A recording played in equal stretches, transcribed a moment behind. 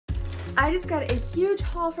I just got a huge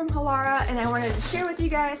haul from Halara and I wanted to share with you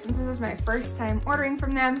guys since this is my first time ordering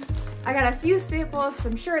from them. I got a few staples,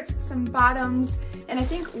 some shirts, some bottoms, and I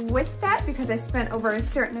think with that, because I spent over a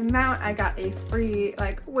certain amount, I got a free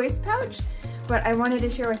like waist pouch. But I wanted to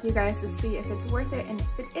share with you guys to see if it's worth it, and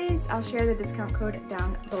if it is, I'll share the discount code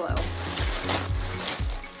down below.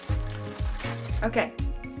 Okay,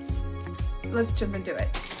 let's jump into it.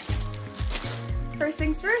 First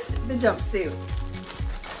things first, the jumpsuit.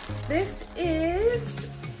 This is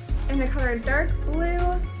in the color dark blue,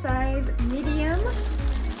 size medium.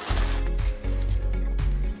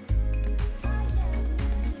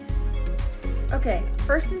 Okay,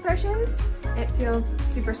 first impressions, it feels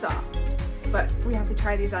super soft, but we have to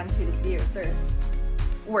try these on too to see if they're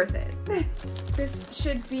worth it. This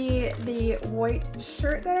should be the white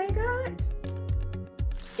shirt that I got.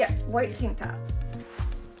 Yeah, white tank top.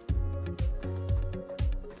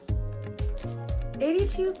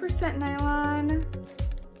 82% nylon,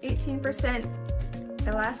 18%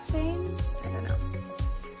 elastane. I don't know.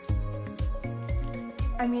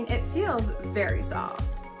 I mean, it feels very soft.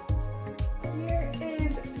 Here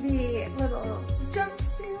is the little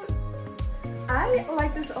jumpsuit. I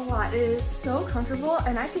like this a lot. It is so comfortable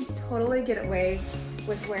and I could totally get away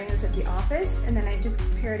with wearing this at the office. And then I just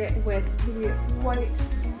paired it with the white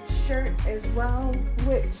shirt as well,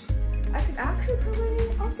 which I could actually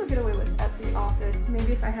probably also get away with at the office,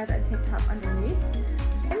 maybe if I had a tank top underneath.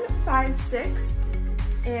 I'm 5'6",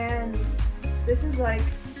 and this is like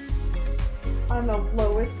on the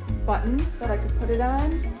lowest button that I could put it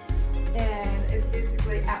on, and it's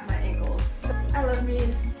basically at my ankles. So I love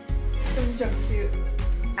me some jumpsuit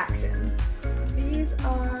action. These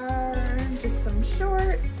are just some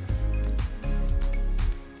shorts,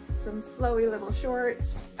 some flowy little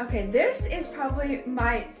shorts. Okay, this is probably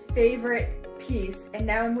my favorite piece, and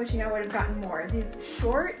now I'm wishing I would have gotten more. These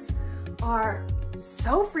shorts are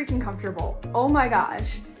so freaking comfortable. Oh my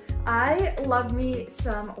gosh. I love me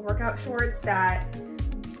some workout shorts that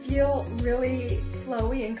feel really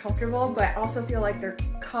flowy and comfortable, but also feel like they're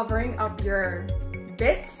covering up your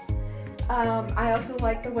bits. I also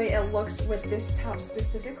like the way it looks with this top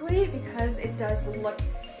specifically because it does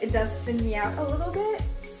thin me out a little bit,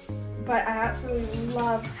 but I absolutely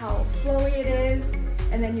love how flowy it is.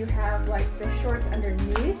 And then you have like the shorts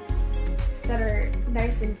underneath that are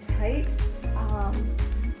nice and tight.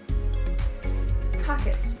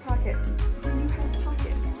 Pockets. Do you have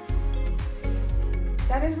pockets?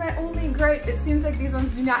 That is my only gripe. It seems like these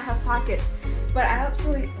ones do not have pockets, but I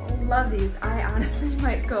absolutely love these. I honestly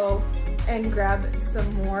might go and grab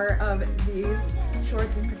some more of these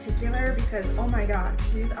shorts in particular because, oh my gosh,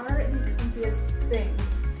 these are the comfiest things.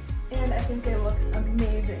 And I think they look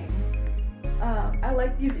amazing. I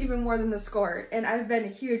like these even more than the skirt, and I've been a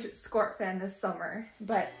huge skirt fan this summer,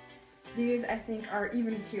 but these I think are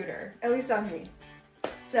even cuter, at least on me.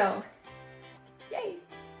 So, yay!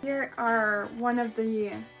 Here are one of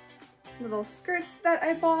the little skirts that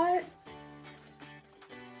I bought.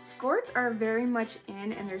 Skirts are very much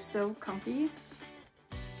in and they're so comfy.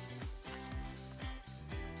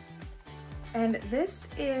 And this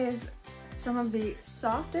is some of the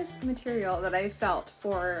softest material that I felt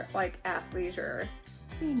for like athleisure.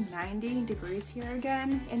 It's 90 degrees here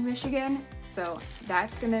again in Michigan, so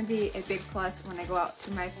that's gonna be a big plus when I go out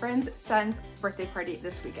to my friend's son's birthday party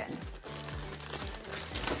this weekend.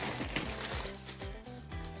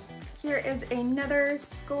 Here is another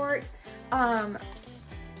skirt.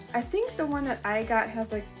 I think the one that I got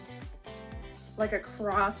has like a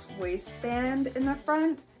cross waistband in the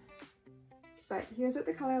front. But here's what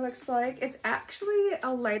the color looks like. It's actually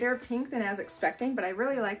a lighter pink than I was expecting, but I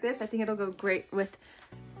really like this. I think it'll go great with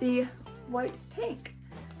the white tank.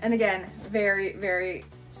 And again, very, very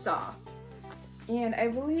soft. And I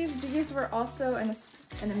believe these were also in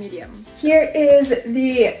a medium. Here is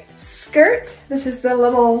the skirt. This is the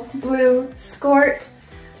little blue skirt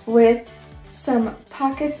with some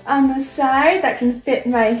pockets on the side that can fit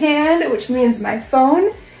my hand, which means my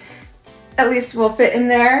phone at least will fit in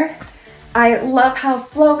there. I love how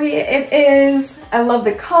flowy it is. I love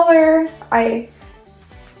the color. I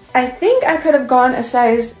think I could have gone a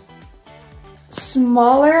size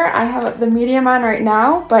smaller. I have the medium on right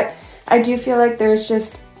now, but I do feel like there's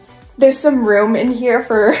some room in here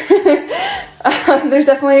for, there's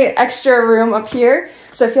definitely extra room up here.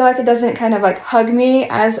 So I feel like it doesn't kind of like hug me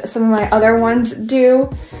as some of my other ones do.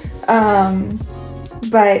 But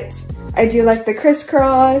I do like the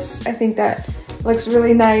crisscross. I think that looks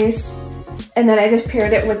really nice. And then I just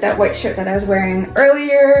paired it with that white shirt that I was wearing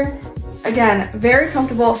earlier. Again, very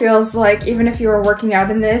comfortable. It feels like even if you were working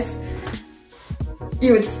out in this,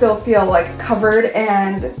 you would still feel like covered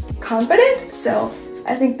and confident. So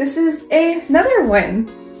I think this is another win.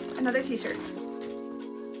 Another t-shirt.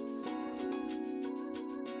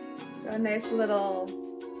 So a nice little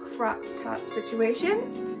crop top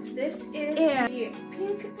situation. This is the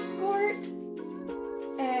pink skirt,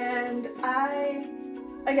 and I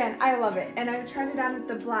love it. And I've tried it on with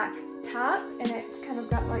the black top, and it's kind of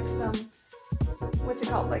got like some, what's it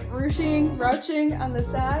called, like ruching on the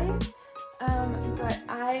side. But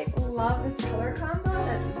I love this color combo.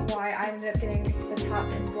 That's why I ended up getting the top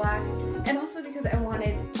in black, and also because I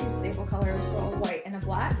wanted two staple colors, so a white and a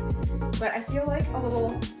black. But I feel like a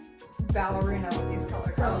little ballerina with these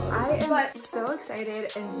color combos. I am so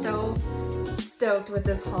excited and so stoked with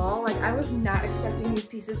this haul. Like, I was not expecting these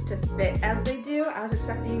pieces to fit as they do. I was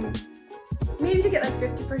expecting maybe to get like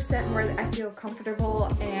 50% where I feel comfortable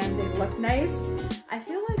and they look nice. I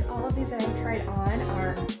feel like all of these that I've tried on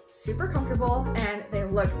are super comfortable and they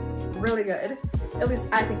look really good. At least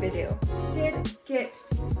I think they do. Did get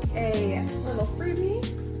a little freebie.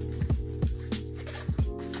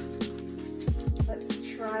 Let's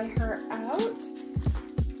try her out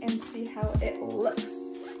and see how it looks.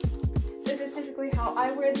 This is typically how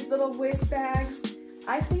I wear these little waist bags.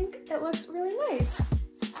 I think it looks really nice.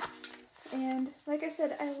 And like I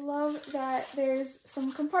said, I love that there's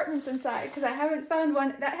some compartments inside because I haven't found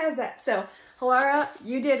one that has that. So Halara,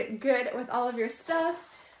 you did good with all of your stuff.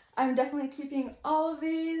 I'm definitely keeping all of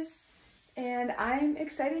these, and I'm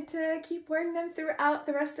excited to keep wearing them throughout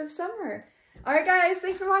the rest of summer. All right guys,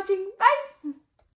 thanks for watching. Bye!